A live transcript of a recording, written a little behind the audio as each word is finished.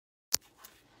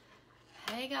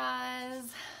Hey guys,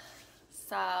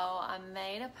 so I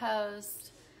made a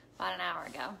post about an hour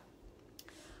ago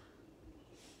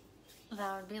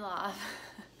that would be live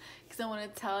because I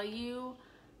want to tell you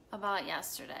about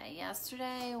yesterday.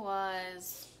 Yesterday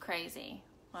was crazy,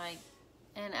 like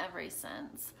in every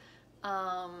sense. It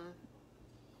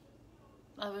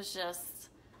was just,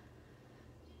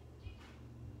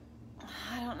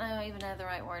 I don't even know the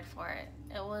right word for it.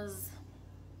 It was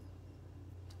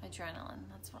adrenaline.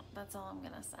 That's all I'm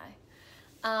gonna say.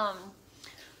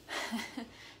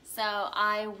 So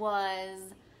I was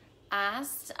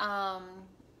asked by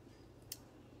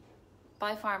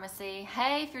Farmasi,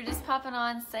 hey, if you're just popping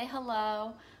on, say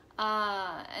hello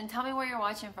and tell me where you're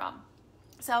watching from.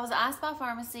 So I was asked by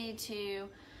Farmasi to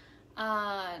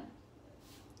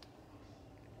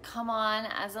come on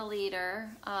as a leader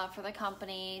for the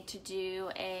company to do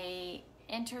a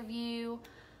interview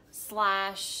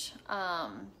slash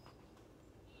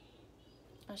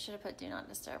I should have put do not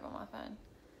disturb on my phone.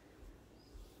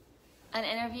 An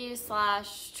interview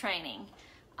slash training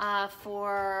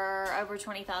for over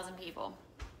 20,000 people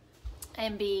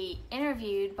and be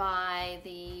interviewed by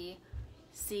the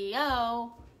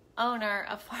CEO, owner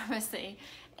of Farmasi,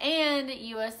 and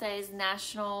USA's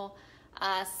national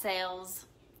sales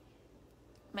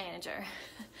manager.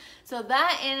 So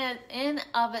that in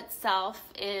of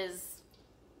itself is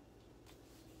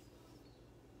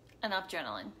enough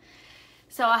adrenaline.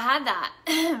 So I had that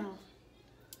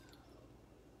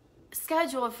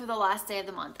scheduled for the last day of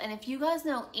the month. And if you guys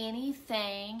know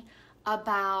anything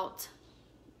about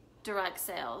direct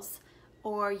sales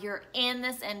or you're in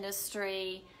this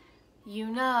industry, you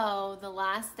know the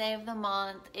last day of the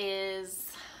month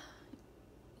is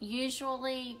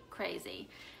usually crazy.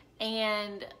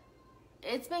 And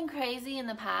it's been crazy in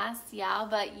the past, yeah,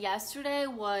 but yesterday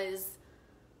was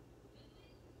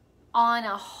on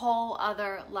a whole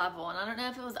other level. And I don't know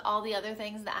if it was all the other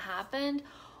things that happened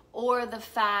or the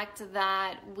fact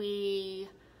that we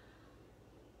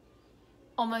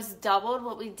almost doubled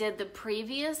what we did the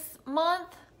previous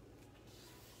month.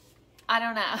 I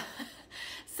don't know.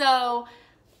 So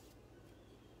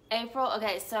April,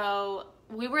 okay, so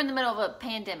we were in the middle of a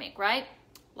pandemic, right?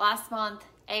 Last month,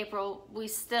 April, we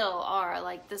still are,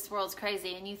 like, this world's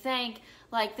crazy, and you think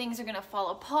like things are gonna fall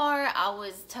apart. I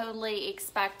was totally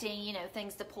expecting, you know,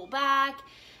 things to pull back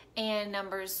and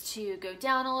numbers to go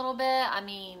down a little bit. I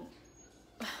mean,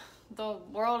 the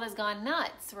world has gone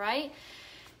nuts, right?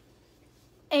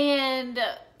 And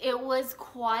it was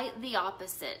quite the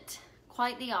opposite,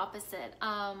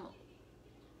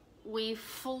 we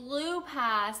flew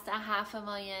past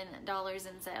 $500,000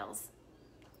 in sales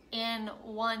in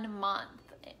 1 month.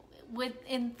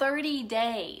 Within 30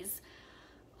 days,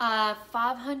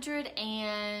 500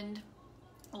 and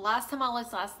last time I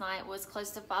looked last night was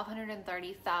close to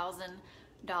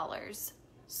 $530,000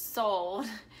 sold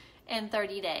in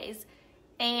 30 days,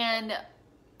 and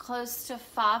close to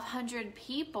 500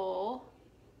 people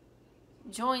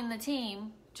joined the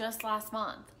team just last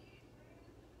month.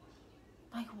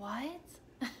 Like, what?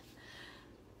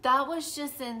 That was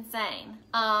just insane.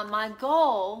 My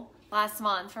goal last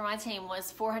month for my team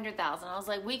was 400,000. I was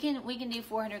like, we can do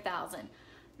 400,000.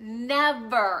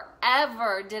 Never,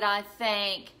 ever did I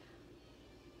think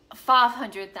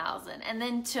 500,000. And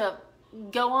then to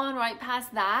go on right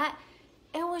past that,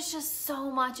 it was just so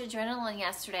much adrenaline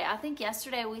yesterday. I think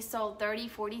yesterday we sold 30,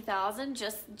 40,000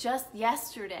 just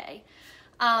yesterday.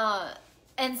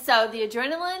 And so the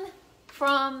adrenaline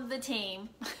from the team,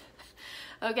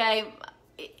 okay,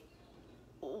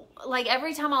 like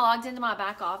every time I logged into my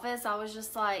back office, I was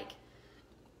just like,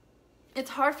 it's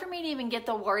hard for me to even get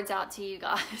the words out to you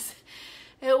guys.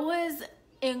 It was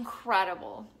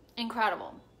incredible,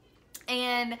 incredible.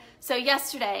 And so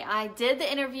yesterday I did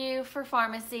the interview for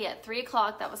Farmasi at 3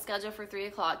 o'clock. That was scheduled for 3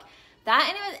 o'clock.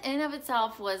 That in and of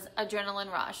itself was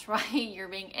adrenaline rush, right? You're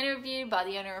being interviewed by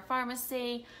the owner of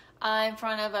Farmasi in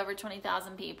front of over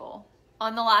 20,000 people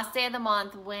on the last day of the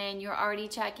month when you're already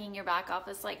checking your back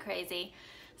office like crazy.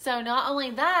 So not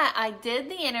only that, I did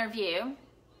the interview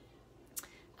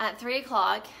at 3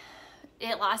 o'clock.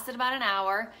 It lasted about an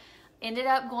hour. Ended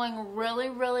up going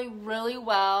really, really, really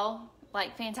well.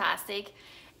 Like, fantastic.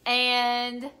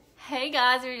 And hey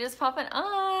guys, you're just popping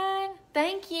on.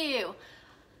 Thank you.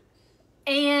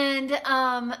 And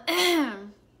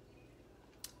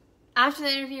after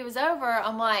the interview was over,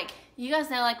 I'm like, you guys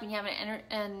know, like when you have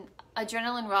an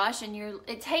adrenaline rush and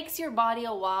it takes your body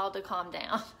a while to calm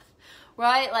down.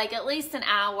 Right? Like at least an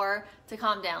hour to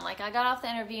calm down. Like I got off the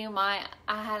interview, I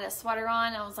had a sweater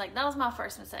on. I was like, that was my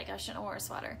first mistake. I shouldn't have worn a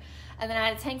sweater. And then I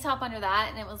had a tank top under that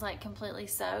and it was like completely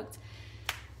soaked.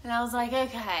 And I was like,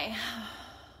 okay,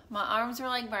 My arms were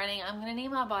like burning. I'm gonna need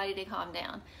my body to calm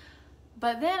down.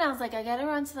 But then I was like, I gotta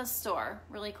run to the store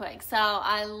really quick. So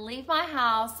I leave my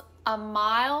house. A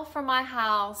mile from my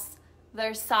house,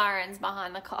 there's sirens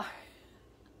behind the car.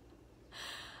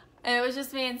 And it was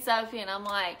just me and Sophie, and I'm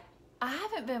like, I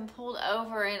haven't been pulled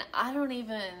over and I don't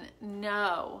even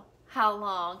know how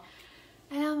long.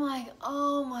 And I'm like,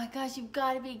 oh my gosh, you've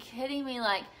got to be kidding me.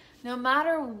 Like, no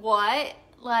matter what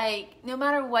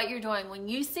you're doing, when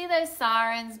you see those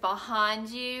sirens behind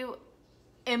you,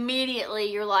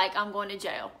 immediately you're like, I'm going to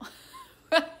jail.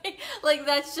 Right? Like,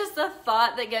 that's just a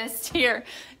thought that goes to your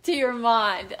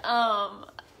mind.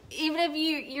 Even if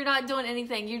you're not doing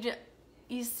anything,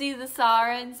 you see the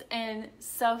sirens, and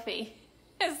Sophie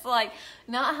is like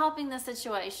not helping the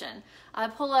situation. I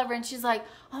pull over and she's like,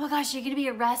 oh my gosh, you're gonna be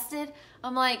arrested?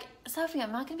 I'm like, Sophie,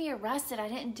 I'm not gonna be arrested. I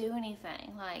didn't do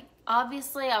anything. Like,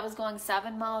 obviously I was going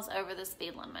 7 miles over the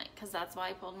speed limit because that's why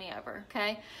he pulled me over,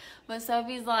 okay? But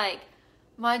Sophie's like,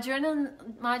 my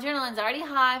adrenaline's already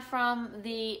high from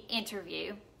the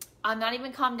interview. I'm not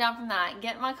even calmed down from that.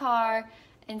 Get in my car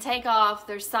and take off.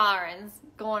 There's sirens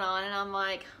going on, and I'm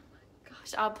like, oh my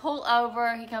gosh. I pull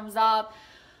over. He comes up.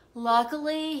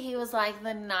 Luckily, he was like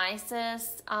the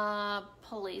nicest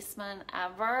policeman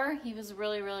ever. He was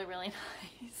really, really, really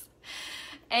nice.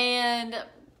 And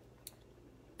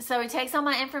so he takes all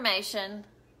my information.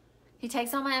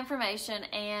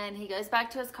 And he goes back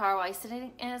to his car. While he's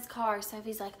sitting in his car,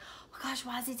 Sophie's like, oh my gosh,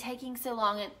 why is he taking so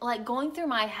long? And like, going through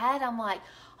my head, I'm like,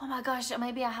 oh my gosh,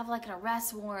 maybe I have like an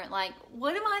arrest warrant. Like,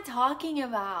 what am I talking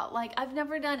about? Like, I've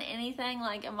never done anything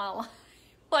like in my life.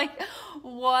 Like,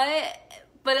 what?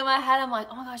 But in my head, I'm like,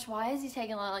 oh my gosh, why is he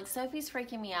taking long? Like, Sophie's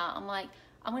freaking me out. I'm like,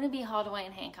 I'm going to be hauled away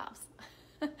in handcuffs.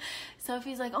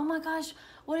 Sophie's like, oh my gosh,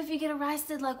 what if you get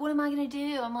arrested? Like, what am I going to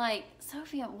do? I'm like,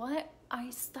 Sophie, what?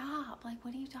 Stop. Like,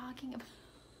 what are you talking about?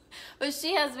 But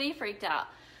she has me freaked out.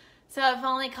 So a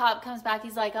finally cop comes back.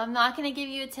 He's like, I'm not going to give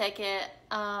you a ticket.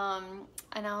 And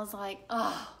I was like,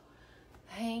 oh,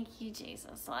 thank you,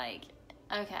 Jesus. Like,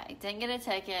 okay, didn't get a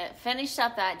ticket. Finished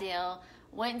up that deal.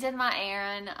 Went and did my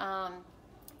errand.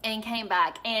 And came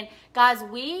back. And guys,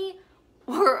 we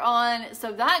were on,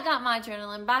 so that got my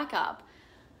adrenaline back up.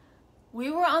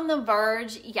 We were on the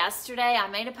verge yesterday, I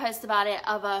made a post about it,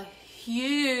 of a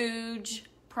huge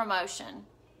promotion,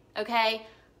 okay?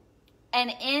 An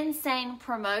insane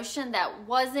promotion that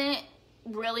wasn't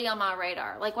really on my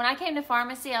radar. Like, when I came to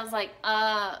Farmasi, I was like,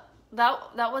 that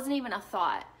wasn't even a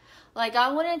thought. Like,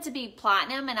 I wanted to be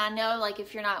platinum, and I know, like,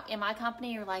 if you're not in my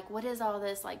company, you're like, what is all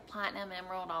this, like, platinum,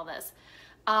 emerald, all this?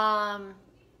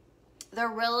 They're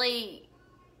really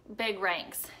big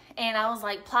ranks. And I was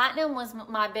like, platinum was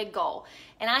my big goal.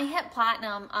 And I hit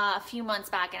platinum a few months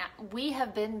back, and we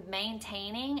have been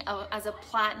maintaining as a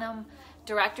platinum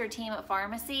director team at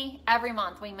Farmasi. Every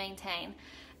month we maintain.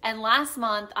 And last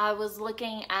month I was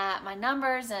looking at my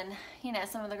numbers and, you know,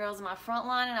 some of the girls in my front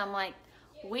line, and I'm like,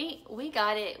 we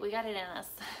got it. We got it in us.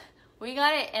 We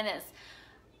got it in us.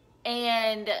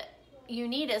 And you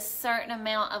need a certain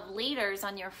amount of leaders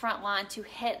on your front line to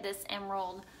hit this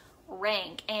emerald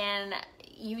rank, and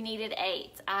you needed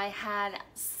 8. I had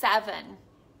 7,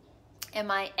 and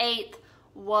my 8th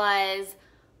was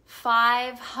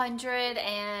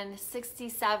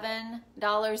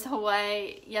 $567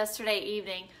 away yesterday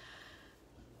evening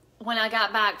when I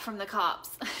got back from the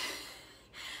cops.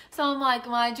 So I'm like,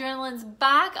 my adrenaline's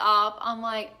back up. I'm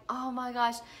like, oh my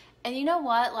gosh. And you know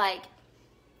what? Like,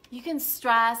 you can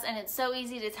stress, and it's so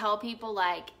easy to tell people,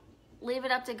 like, leave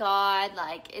it up to God.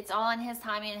 Like, it's all in His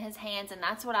timing and His hands, and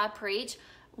that's what I preach.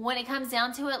 When it comes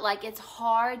down to it, like, it's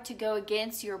hard to go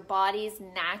against your body's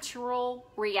natural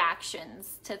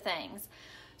reactions to things.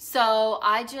 So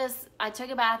I took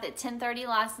a bath at 10:30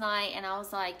 last night, and I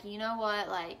was like, you know what?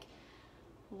 Like,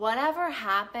 whatever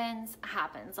happens,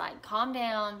 happens. Like, calm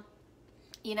down.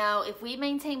 You know, if we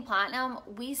maintain platinum,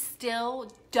 we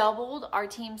still doubled our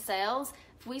team sales.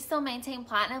 If we still maintain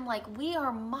platinum, like, we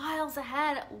are miles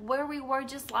ahead where we were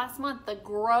just last month. The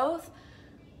growth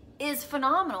is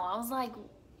phenomenal. I was like,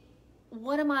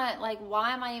 what am I, like,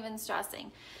 why am I even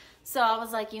stressing? So I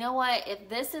was like, you know what? If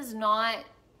this is not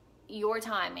your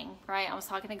timing, right? I was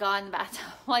talking to God in the bathtub.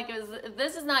 Like, if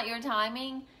this is not your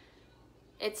timing,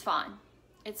 it's fine.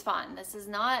 It's fine. This is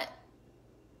not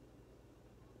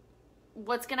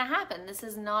what's going to happen. This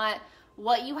is not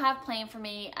what you have planned for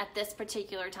me at this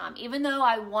particular time. Even though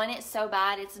I want it so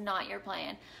bad, it's not your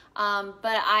plan. But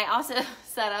I also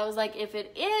said, I was like, if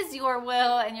it is your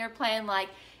will and your plan, like,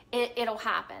 it'll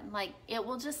happen. Like, it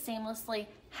will just seamlessly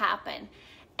happen.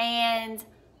 And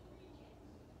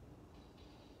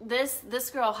this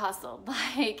girl hustled.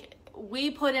 Like, we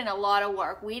put in a lot of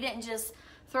work. We didn't just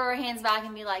throw our hands back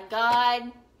and be like,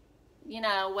 God, you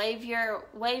know, wave your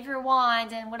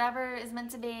wand, and whatever is meant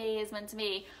to be is meant to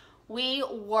be. We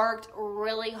worked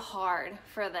really hard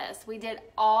for this. We did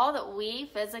all that we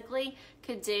physically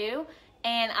could do,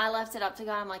 and I left it up to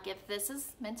God. I'm like, if this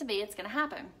is meant to be, it's going to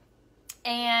happen.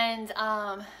 And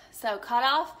so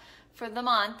cutoff for the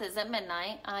month is at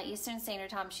midnight, Eastern Standard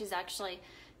Time. She's actually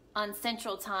on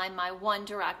Central Time, my one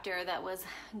director that was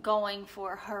going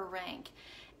for her rank.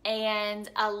 And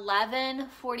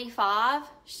 11:45,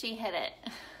 she hit it.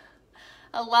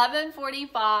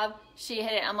 11:45, she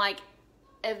hit it. I'm like,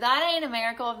 if that ain't a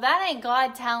miracle, if that ain't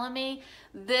God telling me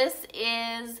this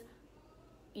is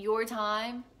your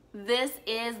time, this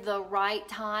is the right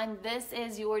time, this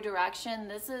is your direction,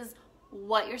 this is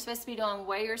what you're supposed to be doing,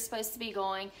 where you're supposed to be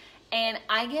going. And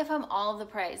I give him all of the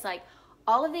praise. Like,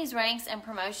 all of these ranks and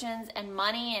promotions and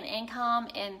money and income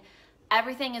and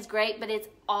everything is great, but it's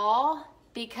all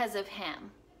because of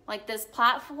him. Like, this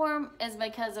platform is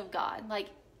because of God. Like,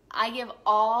 I give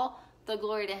all the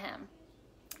glory to him.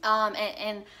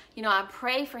 And you know, I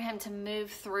pray for him to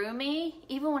move through me,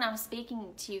 even when I'm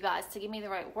speaking to you guys, to give me the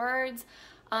right words.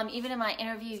 Even in my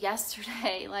interview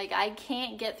yesterday, like, I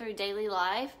can't get through daily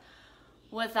life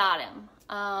without him.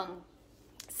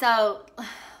 So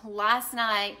last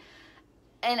night,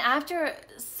 and after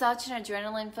such an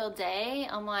adrenaline-filled day,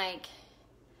 I'm like,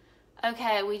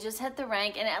 okay, we just hit the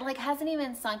rank, and it like hasn't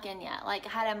even sunk in yet. Like, I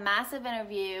had a massive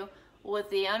interview with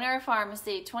the owner of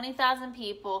Farmasi, 20,000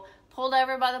 people, pulled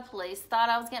over by the police, thought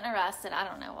I was getting arrested. I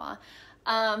don't know why.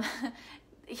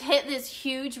 Hit this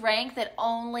huge rank that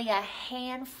only a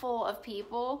handful of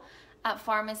people at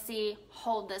Farmasi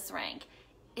hold this rank.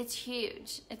 It's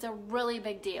huge. It's a really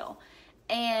big deal.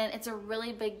 And it's a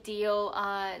really big deal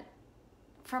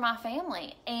for my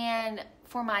family and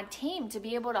for my team to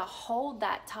be able to hold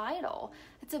that title.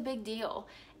 It's a big deal.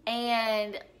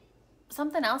 And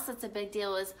something else that's a big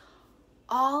deal is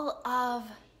all of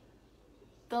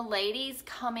the ladies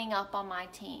coming up on my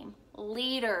team,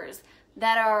 leaders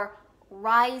that are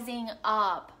rising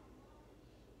up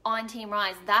on Team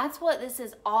Rise. That's what this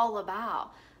is all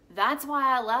about. That's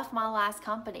why I left my last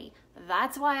company.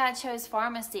 That's why I chose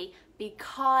Farmasi,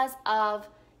 because of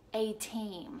a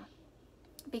team.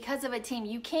 Because of a team.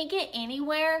 You can't get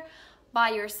anywhere by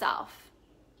yourself,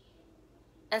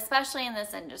 especially in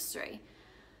this industry,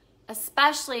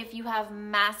 especially if you have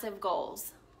massive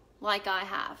goals like I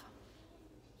have.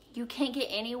 You can't get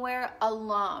anywhere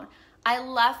alone. I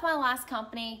left my last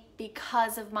company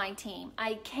because of my team.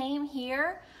 I came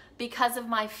here because of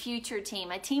my future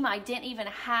team, a team I didn't even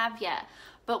have yet.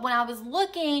 But when I was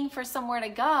looking for somewhere to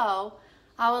go,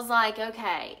 I was like,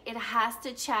 okay, it has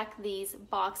to check these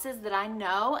boxes that I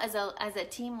know as a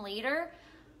team leader,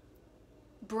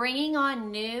 bringing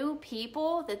on new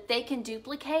people that they can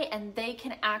duplicate and they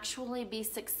can actually be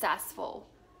successful.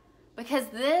 Because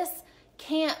this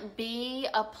can't be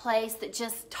a place that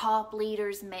just top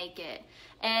leaders make it.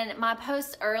 And my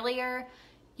post earlier,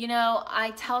 you know,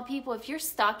 I tell people, if you're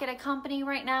stuck at a company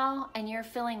right now and you're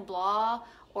feeling blah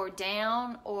or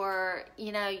down, or,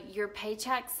 you know, your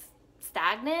paycheck's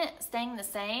stagnant, staying the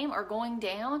same or going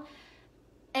down,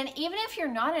 and even if you're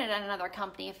not at another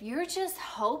company, if you're just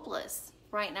hopeless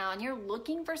right now and you're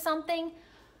looking for something,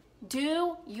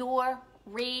 do your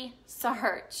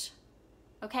research.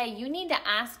 Okay, you need to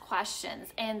ask questions.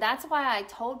 And that's why I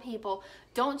told people,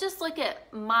 don't just look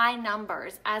at my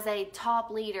numbers as a top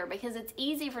leader, because it's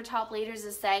easy for top leaders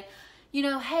to say, you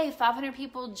know, hey, 500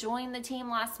 people joined the team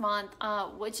last month,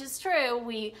 which is true.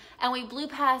 We blew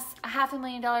past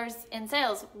 $500,000 in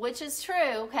sales, which is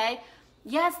true, okay?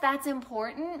 Yes, that's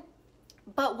important.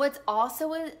 But what's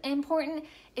also important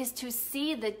is to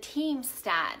see the team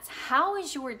stats. How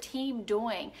is your team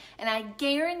doing? And I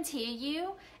guarantee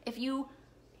you, if you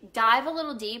dive a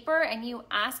little deeper and you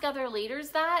ask other leaders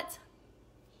that,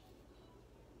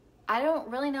 I don't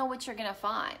really know what you're going to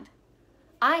find.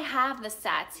 I have the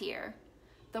stats here.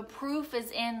 The proof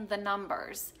is in the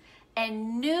numbers.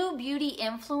 And new beauty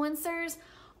influencers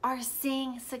are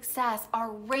seeing success,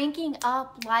 are ranking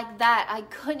up like that. I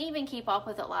couldn't even keep up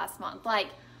with it last month. Like,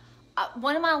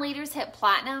 one of my leaders hit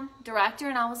platinum director,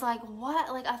 and I was like,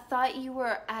 what? Like, I thought you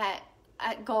were at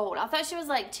gold. I thought she was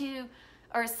like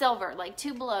or silver, like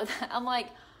 2 below that. I'm like,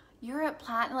 you're at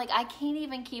platinum? Like, I can't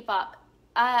even keep up.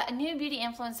 A new beauty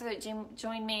influencer that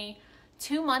joined me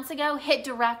 2 months ago hit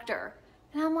director.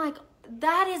 And I'm like,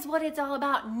 that is what it's all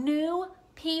about. New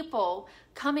people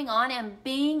coming on and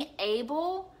being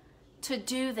able to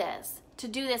do this.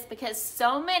 Because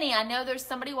so many, I know there's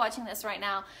somebody watching this right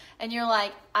now, and you're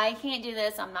like, I can't do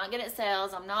this. I'm not good at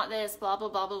sales. I'm not this, blah, blah,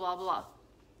 blah, blah, blah, blah.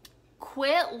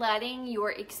 Quit letting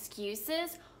your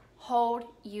excuses hold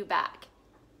you back.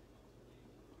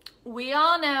 We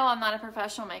all know I'm not a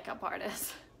professional makeup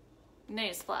artist.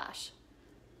 Newsflash.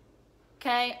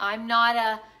 Okay, I'm not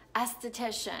a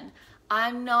esthetician.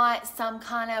 I'm not some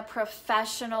kind of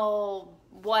professional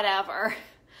whatever.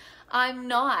 I'm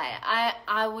not.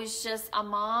 I was just a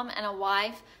mom and a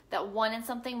wife that wanted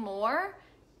something more,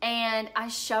 and I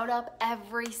showed up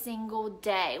every single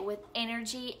day with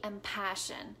energy and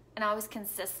passion, and I was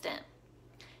consistent.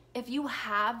 If you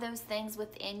have those things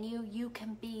within you, you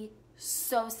can be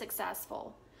so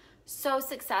successful. So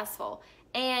successful.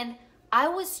 And I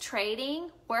was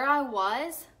trading where I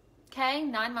was, okay,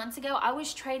 9 months ago. I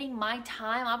was trading my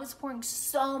time. I was pouring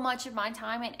so much of my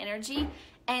time and energy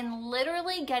and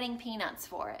literally getting peanuts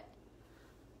for it.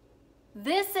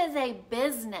 This is a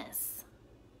business.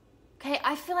 Okay,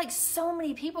 I feel like so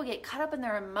many people get caught up in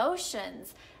their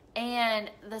emotions and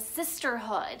the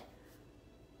sisterhood.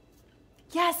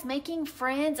 Yes, making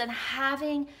friends and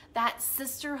having that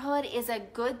sisterhood is a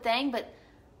good thing, but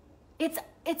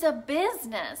it's a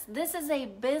business. This is a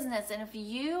business. And if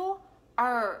you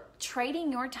are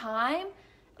trading your time,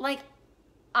 like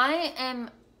I am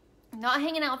not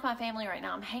hanging out with my family right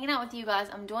now. I'm hanging out with you guys.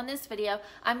 I'm doing this video.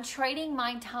 I'm trading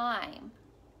my time.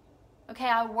 Okay,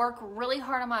 I work really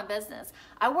hard on my business.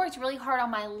 I worked really hard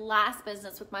on my last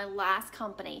business with my last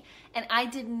company, and I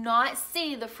did not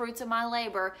see the fruits of my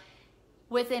labor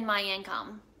within my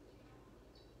income.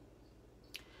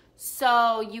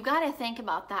 So you got to think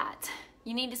about that.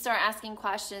 You need to start asking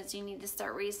questions. You need to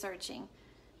start researching.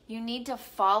 You need to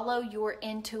follow your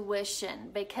intuition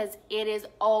because it is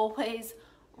always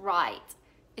right.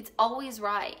 It's always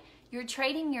right. You're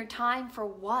trading your time for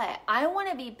what? I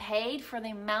want to be paid for the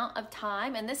amount of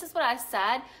time. And this is what I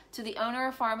said to the owner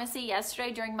of Farmasi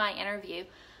yesterday during my interview.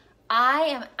 I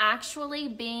am actually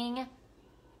being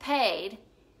paid.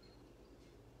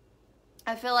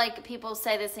 I feel like people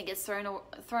say this and it gets thrown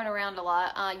around a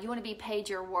lot. You want to be paid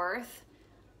your worth.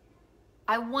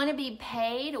 I want to be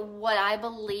paid what I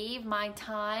believe my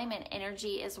time and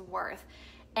energy is worth.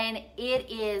 And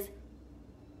it is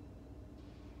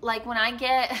like when I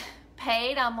get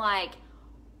paid, I'm like,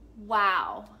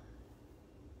 wow.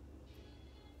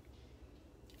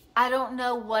 I don't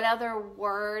know what other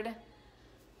word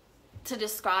to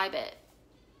describe it.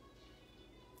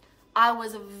 I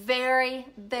was very,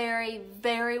 very,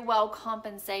 very well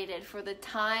compensated for the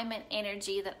time and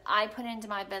energy that I put into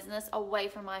my business away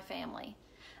from my family.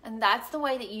 And that's the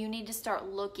way that you need to start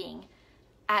looking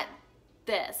at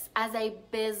this as a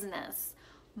business.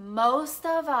 Most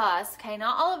of us, okay,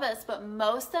 not all of us, but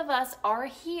most of us are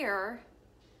here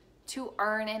to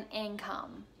earn an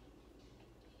income.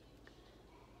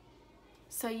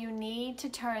 So you need to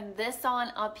turn this on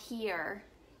up here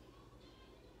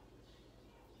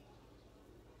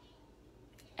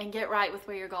and get right with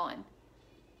where you're going.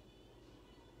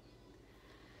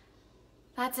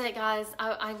 That's it, guys.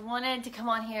 I wanted to come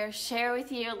on here, share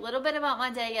with you a little bit about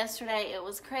my day yesterday. It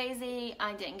was crazy.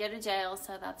 I didn't go to jail,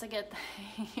 so that's a good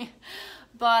thing.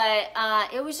 But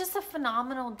it was just a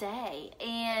phenomenal day.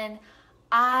 And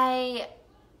I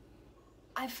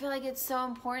feel like it's so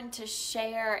important to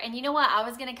share. And you know what? I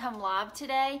was going to come live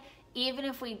today, even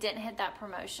if we didn't hit that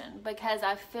promotion, because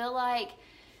I feel like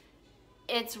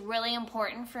it's really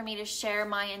important for me to share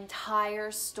my entire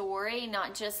story,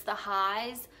 not just the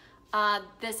highs.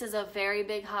 This is a very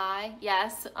big high,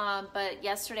 yes, but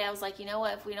yesterday I was like, you know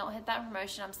what, if we don't hit that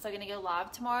promotion, I'm still going to go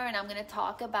live tomorrow, and I'm going to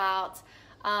talk about,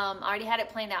 I already had it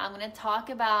planned out, I'm going to talk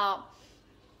about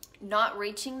not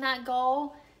reaching that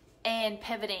goal and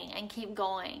pivoting and keep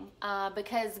going,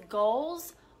 because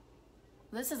goals,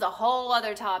 this is a whole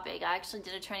other topic. I actually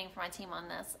did a training for my team on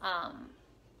this,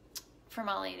 for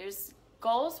my leaders.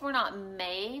 Goals were not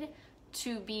made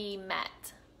to be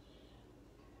met.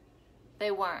 They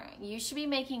weren't. You should be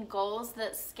making goals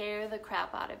that scare the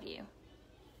crap out of you.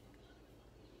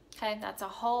 Okay, that's a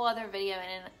whole other video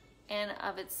in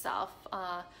of itself,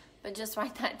 but just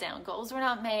write that down. Goals were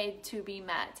not made to be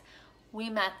met.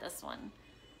 We met this one.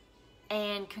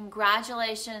 And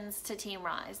congratulations to Team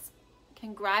Rise.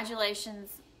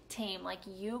 Congratulations, team. Like,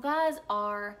 you guys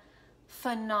are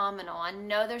phenomenal. I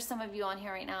know there's some of you on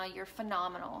here right now. You're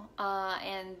phenomenal.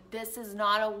 And this is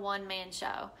not a one-man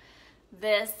show.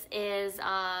 This is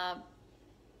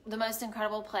the most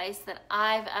incredible place that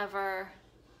I've ever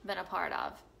been a part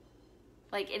of.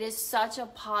 Like, it is such a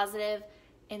positive,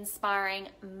 inspiring,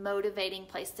 motivating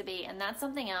place to be. And that's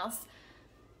something else.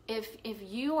 If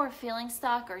you are feeling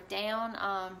stuck or down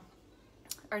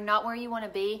or not where you want to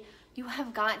be, you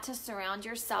have got to surround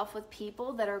yourself with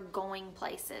people that are going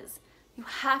places. You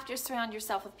have to surround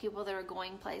yourself with people that are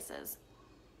going places.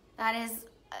 That is,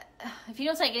 if you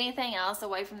don't take anything else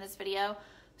away from this video,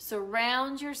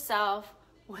 surround yourself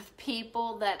with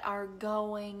people that are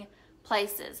going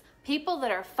places. People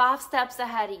that are 5 steps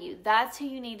ahead of you. That's who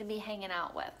you need to be hanging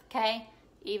out with, okay?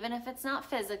 Even if it's not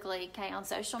physically, okay? On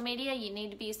social media, you need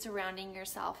to be surrounding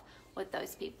yourself with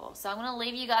those people. So I'm going to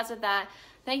leave you guys with that.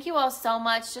 Thank you all so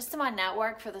much, just to my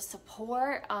network, for the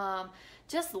support.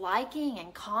 Just liking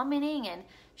and commenting and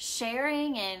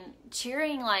sharing and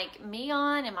cheering like me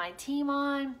on and my team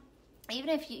on. Even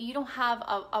if you don't have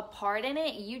a part in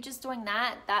it, you just doing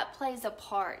that plays a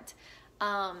part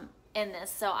in this.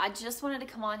 So I just wanted to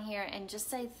come on here and just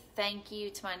say thank you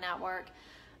to my network,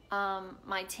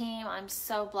 my team. I'm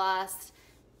so blessed.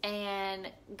 And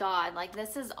God, like,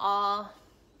 this is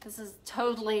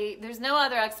totally, there's no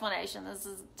other explanation. This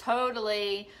is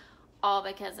totally all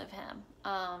because of him.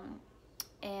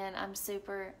 And I'm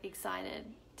super excited.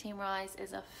 Team Rise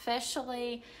is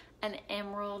officially an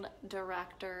Emerald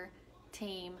Director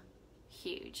team.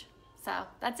 Huge. So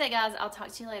that's it, guys. I'll talk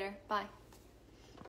to you later. Bye.